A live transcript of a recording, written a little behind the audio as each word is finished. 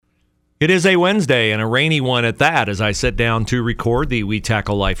It is a Wednesday, and a rainy one at that, as I sit down to record the We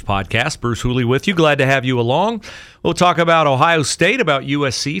Tackle Life podcast. Bruce Hooley with you. Glad to have you along. We'll talk about Ohio State, about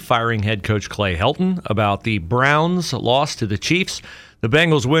USC firing head coach Clay Helton, about the Browns' loss to the Chiefs, the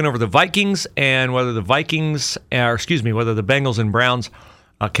Bengals' win over the Vikings, and whether the Bengals and Browns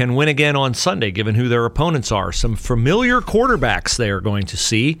can win again on Sunday, given who their opponents are. Some familiar quarterbacks they are going to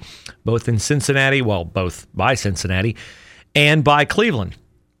see, both by Cincinnati and by Cleveland.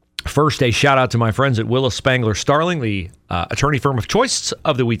 First, a shout-out to my friends at Willis Spangler Starling, the attorney firm of choice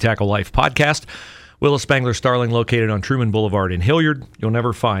of the We Tackle Life podcast. Willis Spangler Starling, located on Truman Boulevard in Hilliard. You'll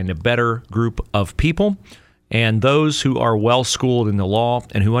never find a better group of people, and those who are well-schooled in the law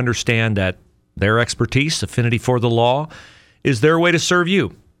and who understand that their expertise, affinity for the law, is their way to serve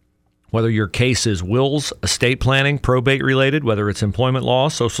you. Whether your case is wills, estate planning, probate-related, whether it's employment law,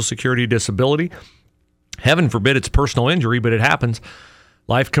 Social Security, disability, heaven forbid it's personal injury, but it happens.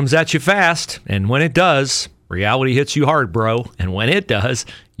 Life comes at you fast, and when it does, reality hits you hard, bro. And when it does,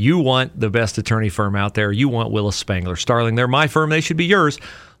 you want the best attorney firm out there. You want Willis Spangler Starling. They're my firm. They should be yours.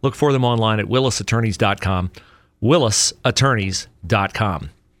 Look for them online at willisattorneys.com, willisattorneys.com.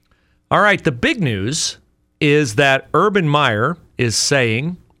 All right, the big news is that Urban Meyer is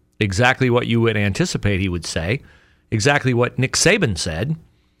saying exactly what you would anticipate he would say, exactly what Nick Saban said,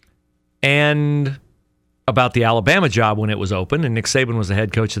 and about the Alabama job when it was open, and Nick Saban was the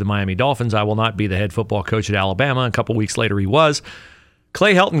head coach of the Miami Dolphins. I will not be the head football coach at Alabama. A couple weeks later, he was.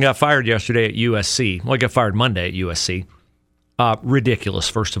 Clay Helton got fired yesterday at USC. Well, he got fired Monday at USC. Ridiculous,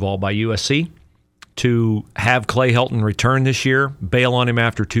 first of all, by USC to have Clay Helton return this year, bail on him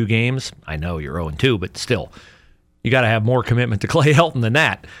after 2 games. I know you're 0-2, but still, you got to have more commitment to Clay Helton than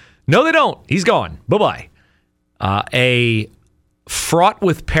that. No, they don't. He's gone. Bye-bye. A fraught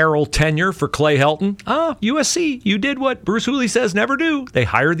with peril tenure for Clay Helton. USC, you did what Bruce Hooley says never do. They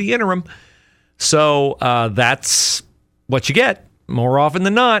hired the interim. So that's what you get more often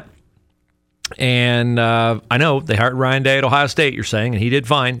than not. And I know they hired Ryan Day at Ohio State, you're saying, and he did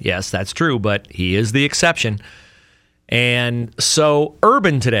fine. Yes, that's true, but he is the exception. And so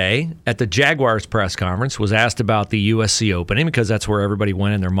Urban today at the Jaguars press conference was asked about the USC opening because that's where everybody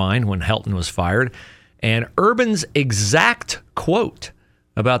went in their mind when Helton was fired. And Urban's exact quote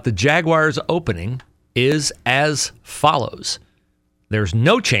about the Jaguars opening is as follows. There's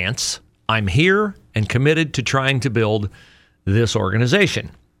no chance. I'm here and committed to trying to build this organization.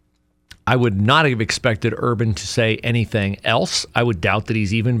 I would not have expected Urban to say anything else. I would doubt that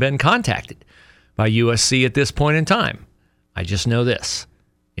he's even been contacted by USC at this point in time. I just know this.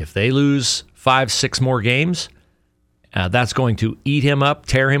 If they lose 5-6 more games, that's going to eat him up,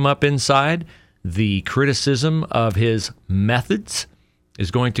 tear him up inside. The criticism of his methods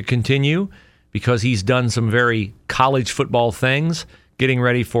is going to continue because he's done some very college football things, getting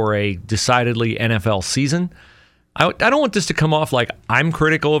ready for a decidedly NFL season. I don't want this to come off like I'm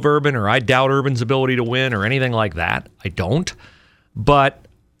critical of Urban or I doubt Urban's ability to win or anything like that. I don't. But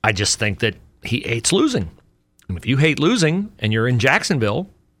I just think that he hates losing. And if you hate losing and you're in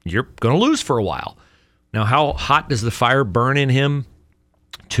Jacksonville, you're going to lose for a while. Now, how hot does the fire burn in him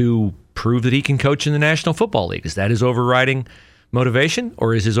to prove that he can coach in the National Football League? Is that his overriding motivation,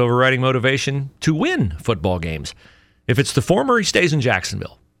 or is his overriding motivation to win football games? If it's the former, he stays in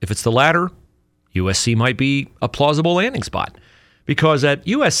Jacksonville. If it's the latter, USC might be a plausible landing spot, because at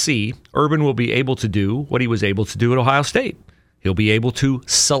USC, Urban will be able to do what he was able to do at Ohio State. He'll be able to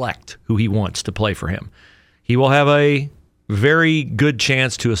select who he wants to play for him. He will have a very good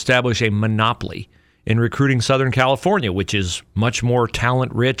chance to establish a monopoly in recruiting Southern California, which is much more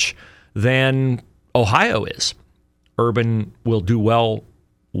talent-rich than Ohio is. Urban will do well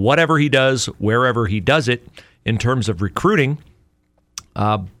whatever he does, wherever he does it, in terms of recruiting.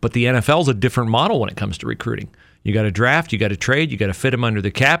 But the NFL is a different model when it comes to recruiting. You got to draft, you got to trade, you got to fit them under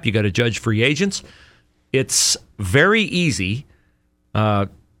the cap, you got to judge free agents. It's very easy,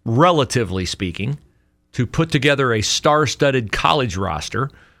 relatively speaking, to put together a star-studded college roster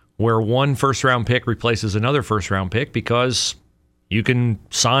where one first-round pick replaces another first-round pick because you can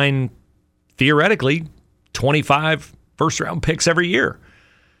sign, theoretically, 25 first-round picks every year.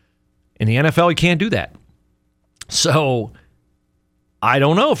 In the NFL, you can't do that. So I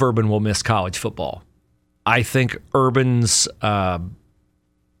don't know if Urban will miss college football. I think Urban's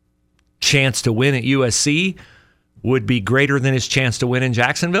chance to win at USC would be greater than his chance to win in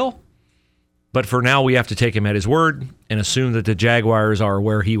Jacksonville. But for now, we have to take him at his word and assume that the Jaguars are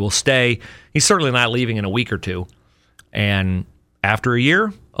where he will stay. He's certainly not leaving in a week or two. And after a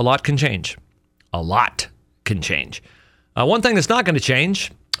year, a lot can change. A lot can change. One thing that's not going to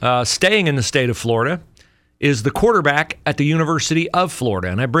change, staying in the state of Florida, is the quarterback at the University of Florida.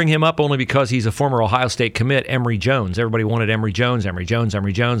 And I bring him up only because he's a former Ohio State commit, Emory Jones. Everybody wanted Emory Jones. And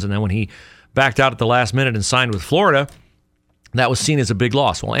then when he backed out at the last minute and signed with Florida, that was seen as a big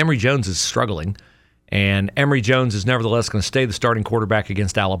loss. Well, Emory Jones is struggling, and Emory Jones is nevertheless going to stay the starting quarterback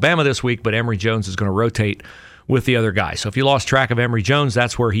against Alabama this week, but Emory Jones is going to rotate with the other guy. So if you lost track of Emory Jones,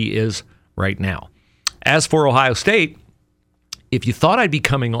 that's where he is right now. As for Ohio State, if you thought I'd be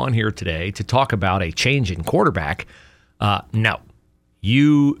coming on here today to talk about a change in quarterback, no.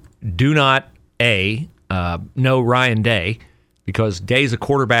 You do not, know Ryan Day, because Day's a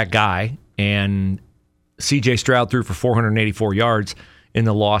quarterback guy, and C.J. Stroud threw for 484 yards in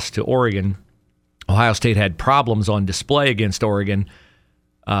the loss to Oregon. Ohio State had problems on display against Oregon.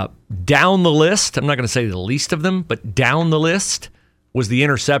 Down the list, I'm not going to say the least of them, but down the list was the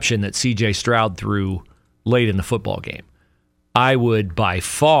interception that C.J. Stroud threw late in the football game. I would by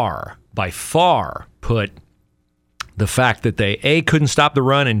far put the fact that they, A, couldn't stop the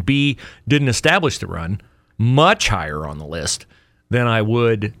run, and B, didn't establish the run, much higher on the list than I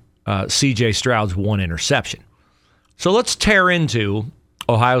would C.J. Stroud's one interception. So let's tear into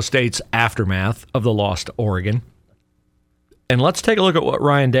Ohio State's aftermath of the loss to Oregon, and let's take a look at what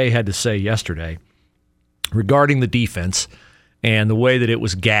Ryan Day had to say yesterday regarding the defense and the way that it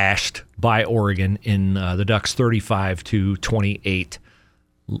was gashed by Oregon in the Ducks' 35-28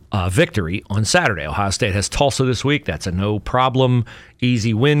 victory on Saturday. Ohio State has Tulsa this week. That's a no-problem,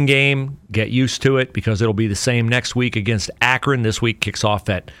 easy win game. Get used to it, because it'll be the same next week against Akron. This week kicks off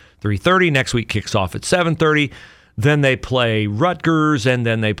at 3:30. Next week kicks off at 7:30. Then they play Rutgers, and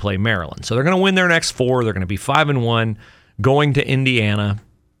then they play Maryland. So they're going to win their next 4. They're going to be 5-1, going to Indiana.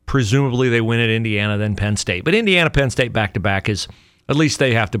 Presumably they win at Indiana, then Penn State. But Indiana, Penn State back-to-back is, at least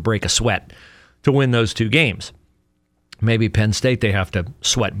they have to break a sweat to win those 2 games. Maybe Penn State, they have to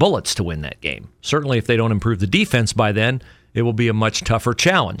sweat bullets to win that game. Certainly if they don't improve the defense by then, it will be a much tougher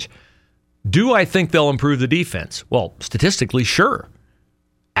challenge. Do I think they'll improve the defense? Well, statistically, sure.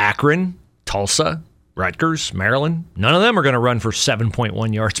 Akron, Tulsa, Rutgers, Maryland, none of them are going to run for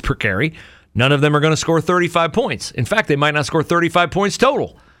 7.1 yards per carry. None of them are going to score 35 points. In fact, they might not score 35 points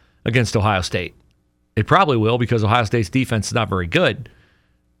total against Ohio State. It probably will, because Ohio State's defense is not very good.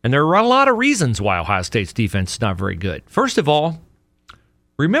 And there are a lot of reasons why Ohio State's defense is not very good. First of all,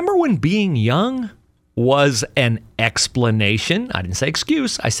 remember when being young was an explanation? I didn't say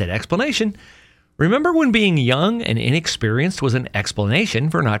excuse, I said explanation. Remember when being young and inexperienced was an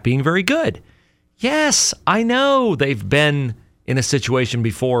explanation for not being very good? Yes, I know they've been in a situation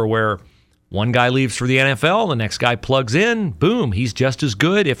before where one guy leaves for the NFL, the next guy plugs in, boom, he's just as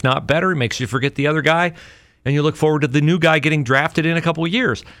good, if not better. It makes you forget the other guy, and you look forward to the new guy getting drafted in a couple of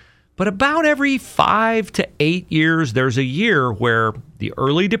years. But about every 5 to 8 years, there's a year where the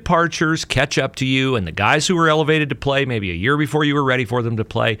early departures catch up to you, and the guys who were elevated to play maybe a year before you were ready for them to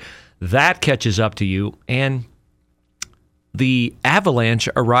play, that catches up to you, and the avalanche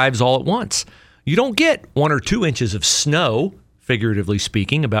arrives all at once. You don't get 1 or 2 inches of snow, figuratively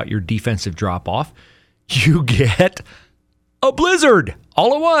speaking, about your defensive drop-off. You get a blizzard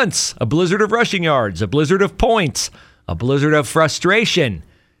all at once. A blizzard of rushing yards, a blizzard of points, a blizzard of frustration,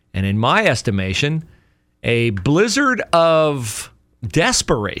 and in my estimation, a blizzard of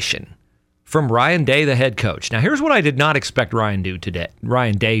desperation from Ryan Day, the head coach. Now, here's what I did not expect Ryan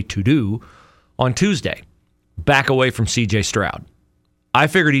Day to do on Tuesday. Back away from C.J. Stroud. I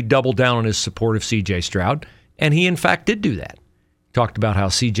figured he'd double down on his support of C.J. Stroud, and he, in fact, did do that. Talked about how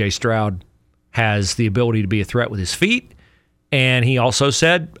C.J. Stroud has the ability to be a threat with his feet, and he also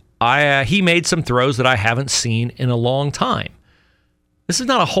said he made some throws that I haven't seen in a long time. This is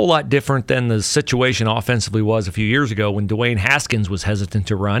not a whole lot different than the situation offensively was a few years ago when Dwayne Haskins was hesitant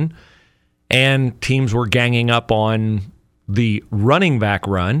to run, and teams were ganging up on the running back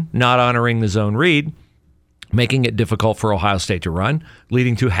run, not honoring the zone read, making it difficult for Ohio State to run,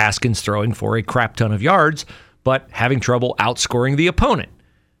 leading to Haskins throwing for a crap ton of yards, but having trouble outscoring the opponent.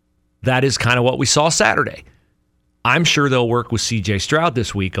 That is kind of what we saw Saturday. I'm sure they'll work with C.J. Stroud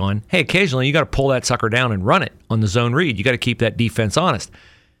this week on, hey, occasionally you got to pull that sucker down and run it on the zone read. You got to keep that defense honest.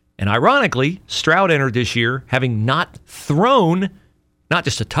 And ironically, Stroud entered this year having not thrown, not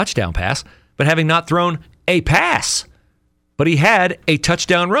just a touchdown pass, but having not thrown a pass. But he had a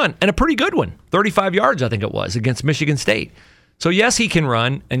touchdown run, and a pretty good one, 35 yards I think it was, against Michigan State. So yes, he can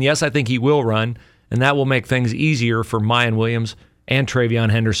run, and yes, I think he will run, and that will make things easier for Mayan Williams and TreVeyon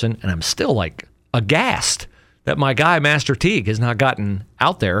Henderson. And I'm still aghast that my guy, Master Teague, has not gotten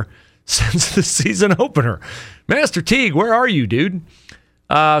out there since the season opener. Master Teague, where are you, dude?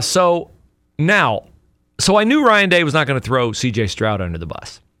 So I knew Ryan Day was not going to throw C.J. Stroud under the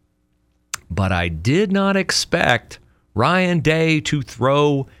bus. but I did not expect Ryan Day to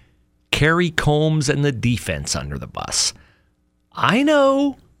throw Kerry Combs and the defense under the bus. I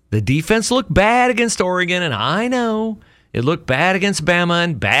know the defense looked bad against Oregon, and I know it looked bad against Bama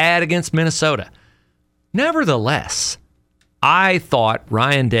and bad against Minnesota. Nevertheless, I thought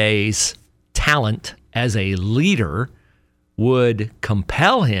Ryan Day's talent as a leader would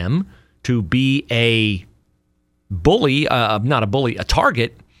compel him to be a bully, a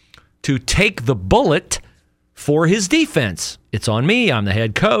target, to take the bullet for his defense. It's on me. I'm the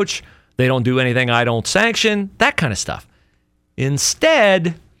head coach. They don't do anything I don't sanction, that kind of stuff.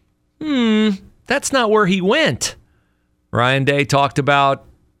 Instead, that's not where he went. Ryan Day talked about,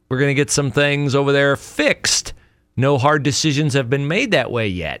 we're going to get some things over there fixed. No hard decisions have been made that way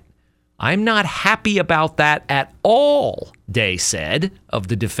yet. I'm not happy about that at all, Day said, of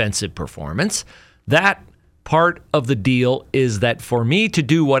the defensive performance. That part of the deal is that for me to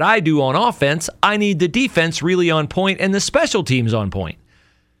do what I do on offense, I need the defense really on point and the special teams on point.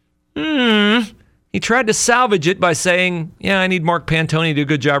 He tried to salvage it by saying, I need Mark Pantoni to do a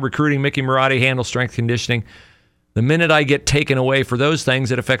good job recruiting, Mickey Marotti handle strength conditioning. The minute I get taken away for those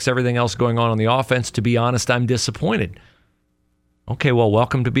things, it affects everything else going on the offense. To be honest, I'm disappointed. Okay, well,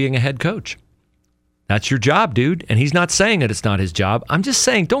 welcome to being a head coach. That's your job, dude. And he's not saying that it's not his job. I'm just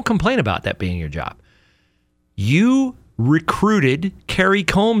saying don't complain about that being your job. You recruited Kerry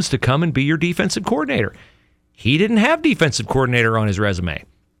Combs to come and be your defensive coordinator. He didn't have defensive coordinator on his resume.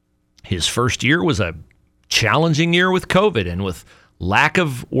 His first year was a challenging year with COVID and with lack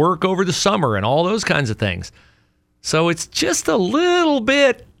of work over the summer and all those kinds of things. So it's just a little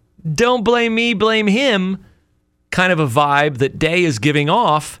bit don't blame me, blame him kind of a vibe that Day is giving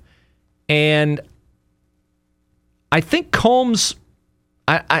off. And I think Combs,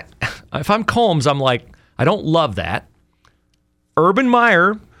 if I'm Combs, I'm like, I don't love that. Urban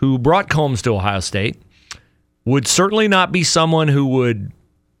Meyer, who brought Combs to Ohio State, would certainly not be someone who would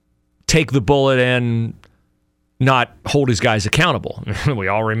take the bullet and not hold his guys accountable. We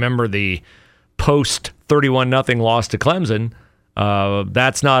all remember the post 31-0 loss to Clemson.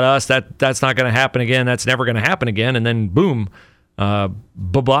 That's not us. That's not going to happen again. That's never going to happen again. And then boom,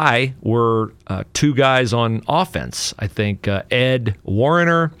 bye-bye were two guys on offense. I think Ed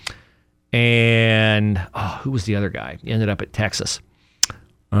Warrener and who was the other guy? He ended up at Texas.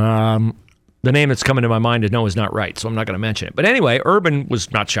 The name that's coming to my mind is not right, so I'm not going to mention it. But anyway, Urban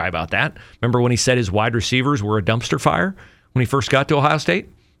was not shy about that. Remember when he said his wide receivers were a dumpster fire when he first got to Ohio State?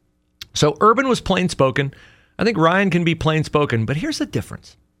 So Urban was plain-spoken. I think Ryan can be plain-spoken, but here's the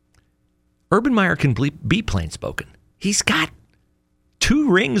difference. Urban Meyer can be plain-spoken. He's got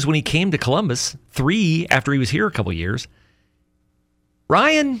 2 rings when he came to Columbus, 3 after he was here a couple years.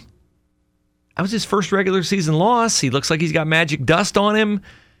 Ryan, that was his first regular season loss. He looks like he's got magic dust on him.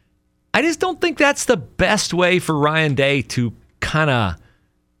 I just don't think that's the best way for Ryan Day to kind of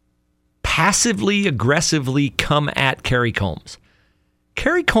passively, aggressively come at Kerry Combs.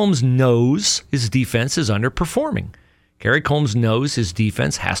 Kerry Combs knows his defense is underperforming. Kerry Combs knows his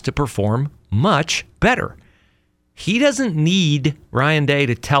defense has to perform much better. He doesn't need Ryan Day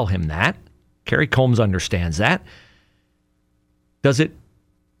to tell him that. Kerry Combs understands that. Does it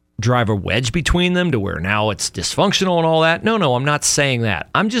drive a wedge between them to where now it's dysfunctional and all that? No, I'm not saying that.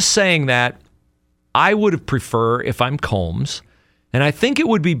 I'm just saying that I would have preferred, if I'm Combs, and I think it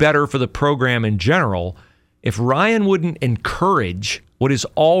would be better for the program in general, if Ryan wouldn't encourage what is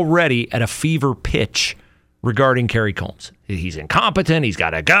already at a fever pitch regarding Kerry Combs. He's incompetent. He's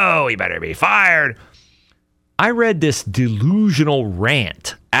got to go. He better be fired. I read this delusional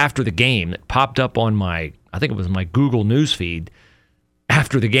rant after the game that popped up on I think it was my Google News feed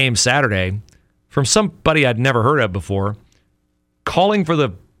after the game Saturday from somebody I'd never heard of before, calling for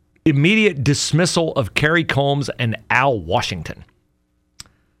the immediate dismissal of Kerry Combs and Al Washington.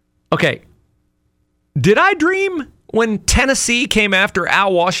 Okay, did I dream when Tennessee came after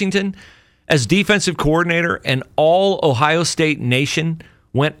Al Washington as defensive coordinator and all Ohio State Nation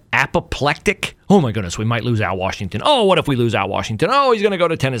went apoplectic? Oh my goodness, we might lose Al Washington. Oh, what if we lose Al Washington? Oh, he's going to go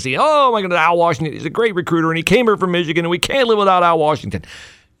to Tennessee. Oh my goodness, Al Washington, he's a great recruiter and he came here from Michigan and we can't live without Al Washington.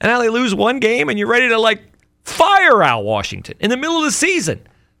 And now they lose one game and you're ready to fire Al Washington in the middle of the season.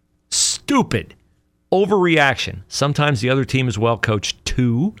 Stupid. Overreaction. Sometimes the other team is well coached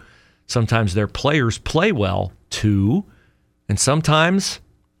too. Sometimes their players play well too. And sometimes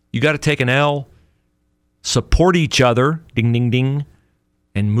you got to take an L, support each other, ding, ding, ding,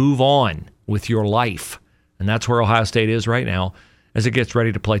 and move on with your life. And that's where Ohio State is right now as it gets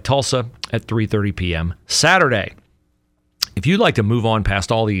ready to play Tulsa at 3:30 p.m. Saturday. If you'd like to move on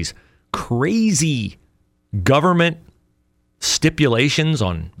past all these crazy government stipulations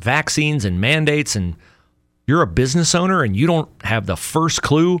on vaccines and mandates, and you're a business owner and you don't have the first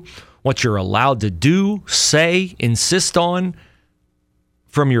clue what you're allowed to do, say, insist on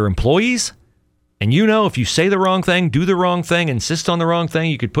from your employees, and you know if you say the wrong thing, do the wrong thing, insist on the wrong thing,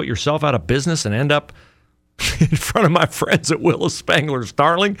 you could put yourself out of business and end up in front of my friends at Willis Spangler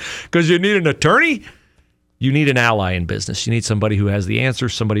Starling because you need an attorney. You need an ally in business. You need somebody who has the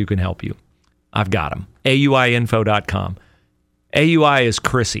answers, somebody who can help you. I've got them. AUIinfo.com. AUI is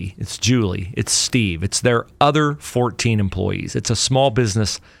Chrissy, it's Julie, it's Steve, it's their other 14 employees. It's a small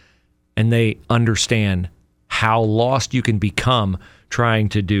business, and they understand how lost you can become trying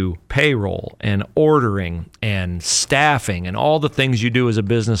to do payroll and ordering and staffing and all the things you do as a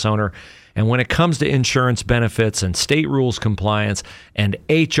business owner. And when it comes to insurance benefits and state rules compliance and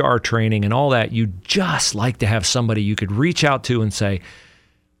HR training and all that, you just like to have somebody you could reach out to and say,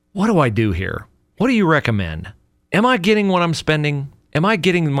 what do I do here? What do you recommend? Am I getting what I'm spending? Am I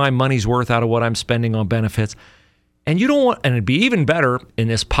getting my money's worth out of what I'm spending on benefits? And you don't want, and it'd be even better in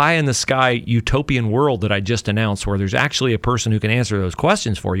this pie in the sky utopian world that I just announced, where there's actually a person who can answer those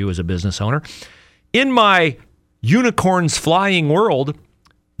questions for you as a business owner. In my unicorns flying world,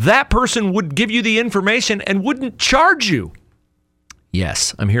 that person would give you the information and wouldn't charge you.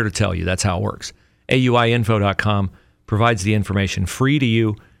 Yes, I'm here to tell you that's how it works. AUIinfo.com provides the information free to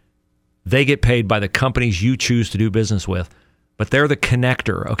you. They get paid by the companies you choose to do business with, but they're the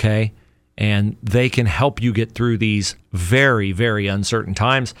connector, okay? And they can help you get through these very, very uncertain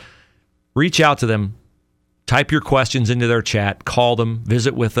times. Reach out to them. Type your questions into their chat. Call them.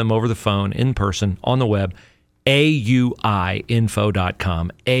 Visit with them over the phone, in person, on the web.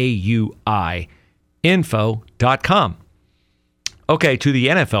 AUIinfo.com. AUIinfo.com. Okay, to the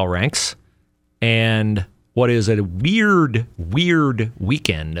NFL ranks. And what is a weird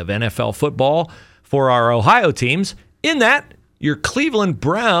weekend of NFL football for our Ohio teams, in that your Cleveland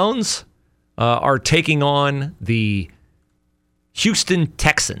Browns are taking on the Houston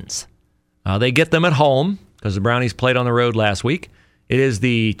Texans. They get them at home because the Brownies played on the road last week. It is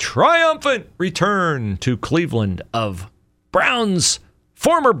the triumphant return to Cleveland of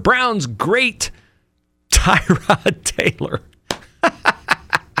former Browns great Tyrod Taylor.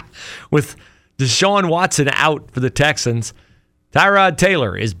 With Deshaun Watson out for the Texans, Tyrod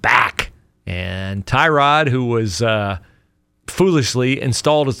Taylor is back. And Tyrod, who was foolishly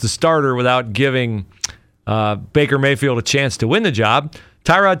installed as the starter without giving Baker Mayfield a chance to win the job,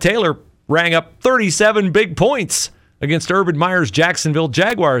 Tyrod Taylor rang up 37 big points against Urban Meyer's Jacksonville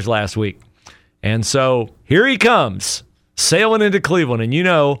Jaguars last week. And so here he comes, sailing into Cleveland. And you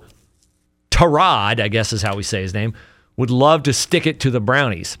know, Tyrod, I guess is how we say his name, would love to stick it to the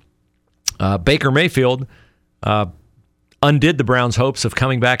Brownies. Baker Mayfield undid the Browns' hopes of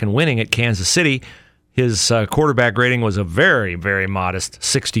coming back and winning at Kansas City. His quarterback rating was a very, very modest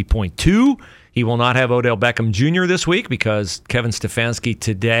 60.2. He will not have Odell Beckham Jr. this week because Kevin Stefanski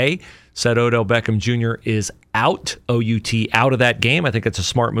today said Odell Beckham Jr. is out, O-U-T, out of that game. I think it's a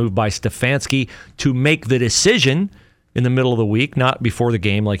smart move by Stefanski to make the decision in the middle of the week, not before the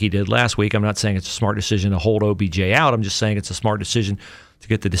game like he did last week. I'm not saying it's a smart decision to hold OBJ out. I'm just saying it's a smart decision to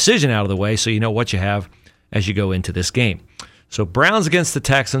get the decision out of the way so you know what you have as you go into this game. So Browns against the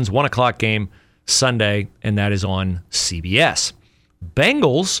Texans, 1 o'clock game Sunday, and that is on CBS.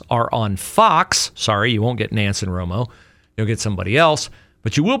 Bengals are on Fox. Sorry, you won't get Nance and Romo. You'll get somebody else.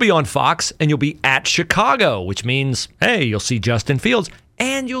 But you will be on Fox, and you'll be at Chicago, which means, hey, you'll see Justin Fields,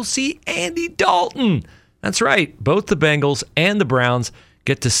 and you'll see Andy Dalton. That's right. Both the Bengals and the Browns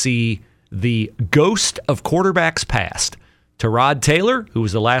get to see the ghost of quarterbacks past. Tyrod Taylor, who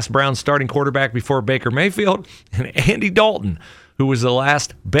was the last Browns starting quarterback before Baker Mayfield, and Andy Dalton, who was the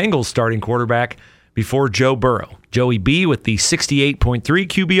last Bengals starting quarterback before Joe Burrow. Joey B with the 68.3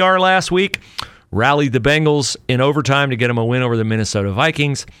 QBR last week rallied the Bengals in overtime to get them a win over the Minnesota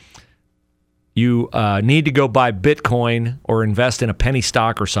Vikings. You need to go buy Bitcoin or invest in a penny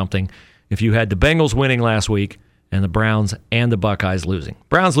stock or something if you had the Bengals winning last week and the Browns and the Buckeyes losing.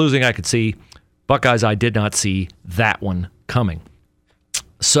 Browns losing I could see. Buckeyes I did not see that one coming.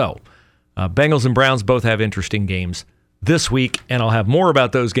 So, Bengals and Browns both have interesting games this week, and I'll have more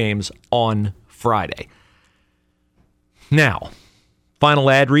about those games on Friday. Now, final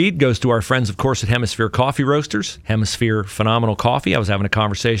ad read goes to our friends, of course, at Hemisphere Coffee Roasters. Hemisphere Phenomenal Coffee. I was having a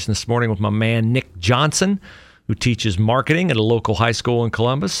conversation this morning with my man, Nick Johnson, who teaches marketing at a local high school in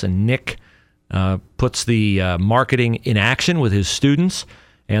Columbus. And Nick puts the marketing in action with his students.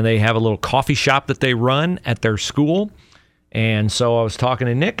 And they have a little coffee shop that they run at their school. And so I was talking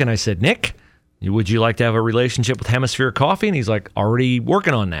to Nick, and I said, Nick, would you like to have a relationship with Hemisphere Coffee? And he's like, already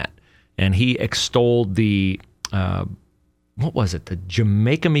working on that. And he extolled the what was it? The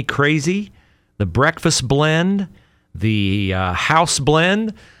Jamaica Me Crazy, the Breakfast Blend, the House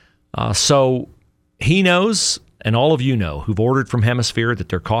Blend. So he knows, and all of you know, who've ordered from Hemisphere, that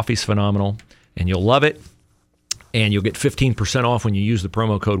their coffee's phenomenal, and you'll love it. And you'll get 15% off when you use the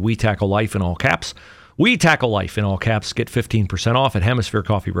promo code WeTackleLife in all caps. WeTackleLife in all caps. Get 15% off at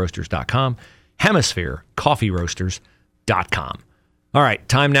HemisphereCoffeeRoasters.com. HemisphereCoffeeRoasters.com. All right,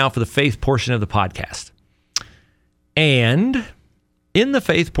 time now for the faith portion of the podcast. And in the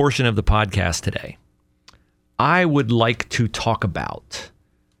faith portion of the podcast today, I would like to talk about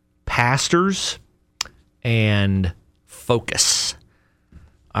pastors and focus.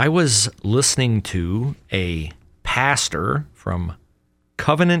 I was listening to a pastor from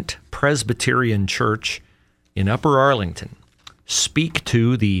Covenant Presbyterian Church in Upper Arlington speak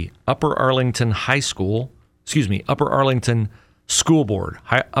to the Upper Arlington School Board,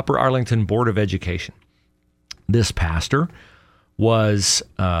 Upper Arlington Board of Education. This pastor was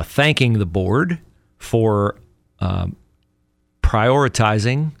thanking the board for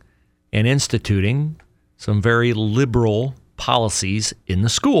prioritizing and instituting some very liberal policies in the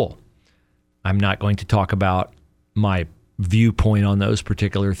school. I'm not going to talk about my viewpoint on those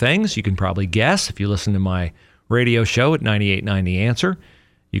particular things. You can probably guess if you listen to my radio show at 98.9 The Answer.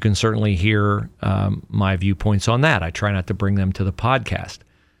 You can certainly hear my viewpoints on that. I try not to bring them to the podcast.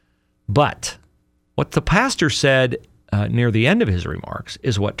 But what the pastor said near the end of his remarks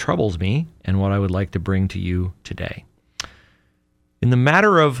is what troubles me and what I would like to bring to you today. In the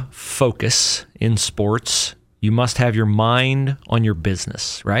matter of focus in sports, you must have your mind on your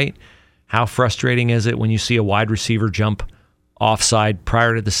business, right? How frustrating is it when you see a wide receiver jump offside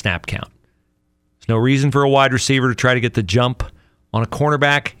prior to the snap count? There's no reason for a wide receiver to try to get the jump on a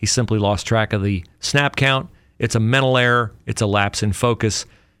cornerback. He simply lost track of the snap count. It's a mental error. It's a lapse in focus.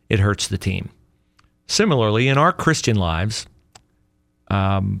 It hurts the team. Similarly, in our Christian lives,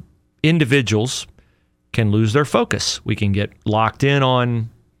 individuals can lose their focus. We can get locked in on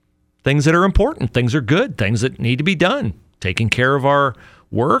things that are important, things are good, things that need to be done, taking care of our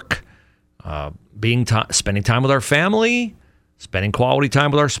work, spending time with our family, spending quality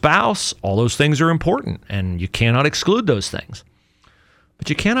time with our spouse. All those things are important, and you cannot exclude those things. But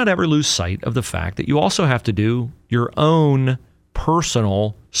you cannot ever lose sight of the fact that you also have to do your own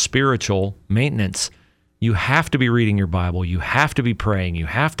personal spiritual maintenance. You have to be reading your Bible. You have to be praying. You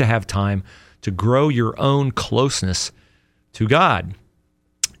have to have time to grow your own closeness to God.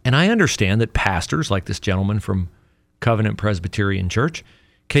 And I understand that pastors like this gentleman from Covenant Presbyterian Church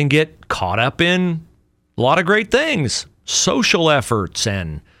can get caught up in a lot of great things, social efforts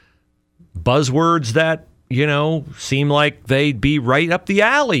and buzzwords that, seem like they'd be right up the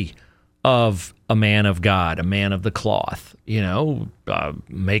alley of a man of God, a man of the cloth,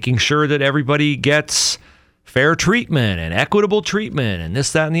 making sure that everybody gets fair treatment and equitable treatment and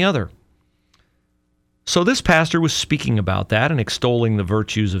this, that, and the other. So this pastor was speaking about that and extolling the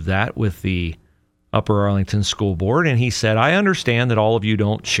virtues of that with the Upper Arlington School Board. And he said, I understand that all of you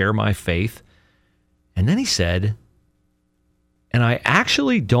don't share my faith. And then he said, and I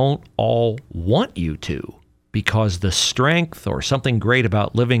actually don't all want you to, because the strength or something great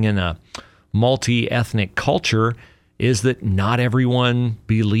about living in a multi-ethnic culture is that not everyone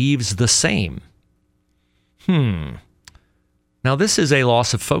believes the same. Now, this is a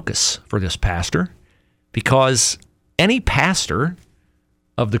loss of focus for this pastor, because any pastor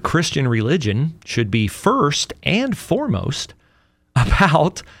of the Christian religion should be first and foremost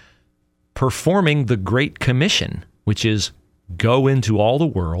about performing the Great Commission, which is go into all the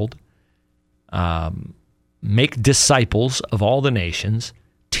world, make disciples of all the nations,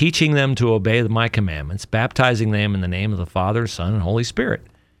 teaching them to obey my commandments, baptizing them in the name of the Father, Son, and Holy Spirit.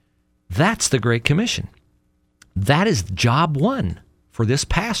 That's the Great Commission. That is job one for this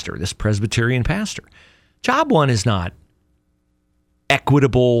pastor, this Presbyterian pastor. Job one is not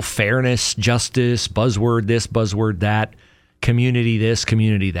equitable, fairness, justice, buzzword this, buzzword that, community this,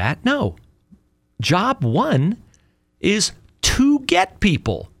 community that. No. Job one is to get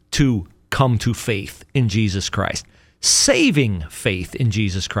people to come to faith in Jesus Christ, saving faith in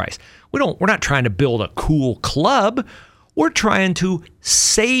Jesus Christ. We're not trying to build a cool club. We're trying to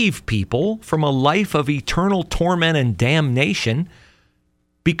save people from a life of eternal torment and damnation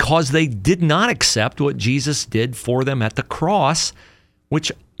because they did not accept what Jesus did for them at the cross,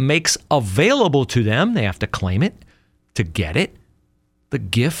 which makes available to them, they have to claim it, to get it, the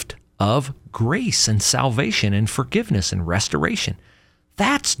gift of grace and salvation and forgiveness and restoration.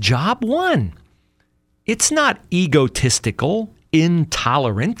 That's job one. It's not egotistical,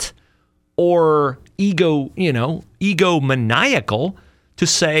 intolerant, or egomaniacal to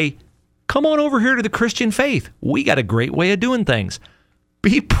say, Come on over here to the Christian faith. We got a great way of doing things.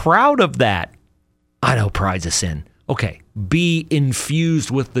 Be proud of that. I know pride's a sin. Okay, be infused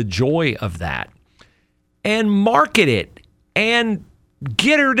with the joy of that and market it and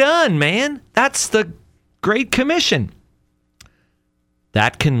get her done, man. That's the Great Commission.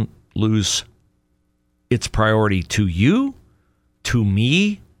 That can lose its priority to you, to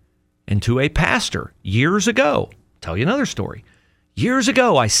me, and to a pastor. Years ago, I'll tell you another story. Years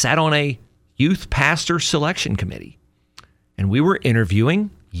ago, I sat on a youth pastor selection committee, and we were interviewing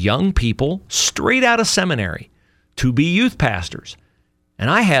young people straight out of seminary to be youth pastors. And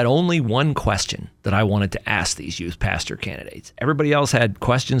I had only one question that I wanted to ask these youth pastor candidates. Everybody else had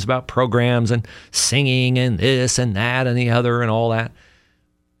questions about programs and singing and this and that and the other and all that.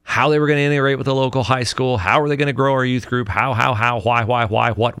 How they were going to integrate with the local high school. How were they going to grow our youth group? How, why,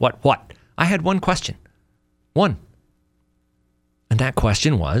 what? I had one question. One. And that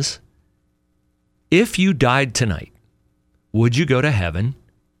question was, if you died tonight, would you go to heaven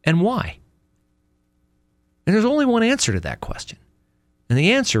and why? And there's only one answer to that question. And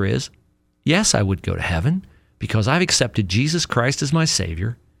the answer is, yes, I would go to heaven because I've accepted Jesus Christ as my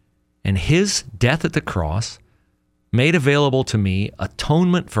Savior, and his death at the cross made available to me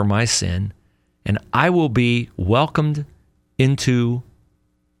atonement for my sin, and I will be welcomed into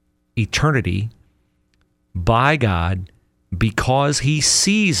eternity by God because he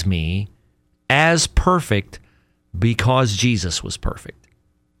sees me as perfect because Jesus was perfect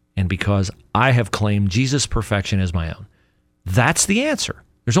and because I have claimed Jesus' perfection as my own. That's the answer.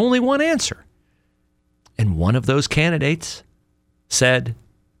 There's only one answer. And one of those candidates said,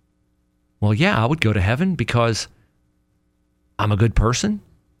 well, yeah, I would go to heaven because I'm a good person.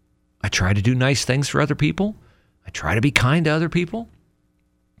 I try to do nice things for other people. I try to be kind to other people.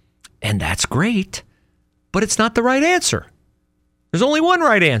 And that's great, but it's not the right answer. There's only one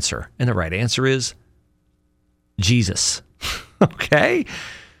right answer, and the right answer is Jesus. Okay?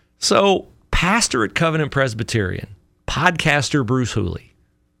 So, pastor at Covenant Presbyterian, podcaster Bruce Hooley,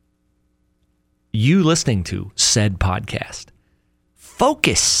 you listening to said podcast,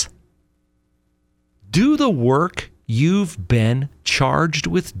 focus. Do the work you've been charged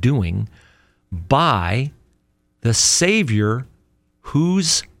with doing by the Savior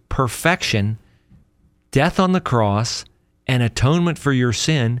whose perfection, death on the cross, and atonement for your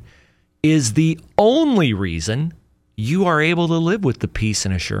sin is the only reason you are able to live with the peace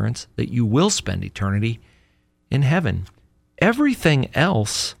and assurance that you will spend eternity in heaven. Everything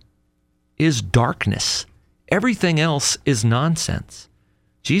else is darkness. Everything else is nonsense.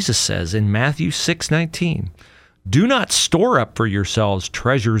 Jesus says in Matthew 6:19, do not store up for yourselves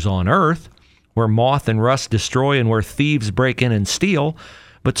treasures on earth, where moth and rust destroy and where thieves break in and steal,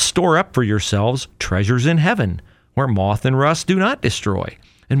 but store up for yourselves treasures in heaven, where moth and rust do not destroy,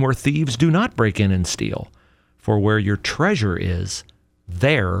 and where thieves do not break in and steal. For where your treasure is,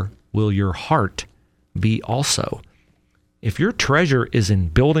 there will your heart be also. If your treasure is in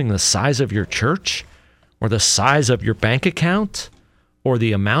building the size of your church, or the size of your bank account, or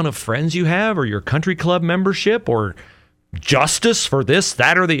the amount of friends you have, or your country club membership, or justice for this,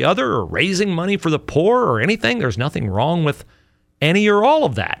 that, or the other, or raising money for the poor, or anything, there's nothing wrong with any or all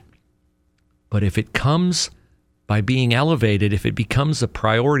of that. But if it comes by being elevated, if it becomes a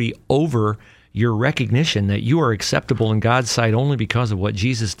priority over your recognition that you are acceptable in God's sight only because of what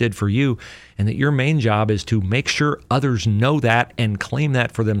Jesus did for you, and that your main job is to make sure others know that and claim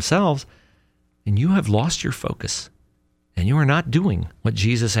that for themselves, then you have lost your focus. And you are not doing what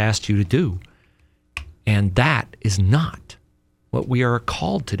Jesus asked you to do. And that is not what we are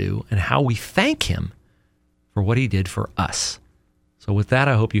called to do and how we thank him for what he did for us. So with that,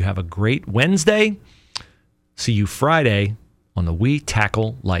 I hope you have a great Wednesday. See you Friday on the We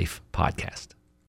Tackle Life podcast.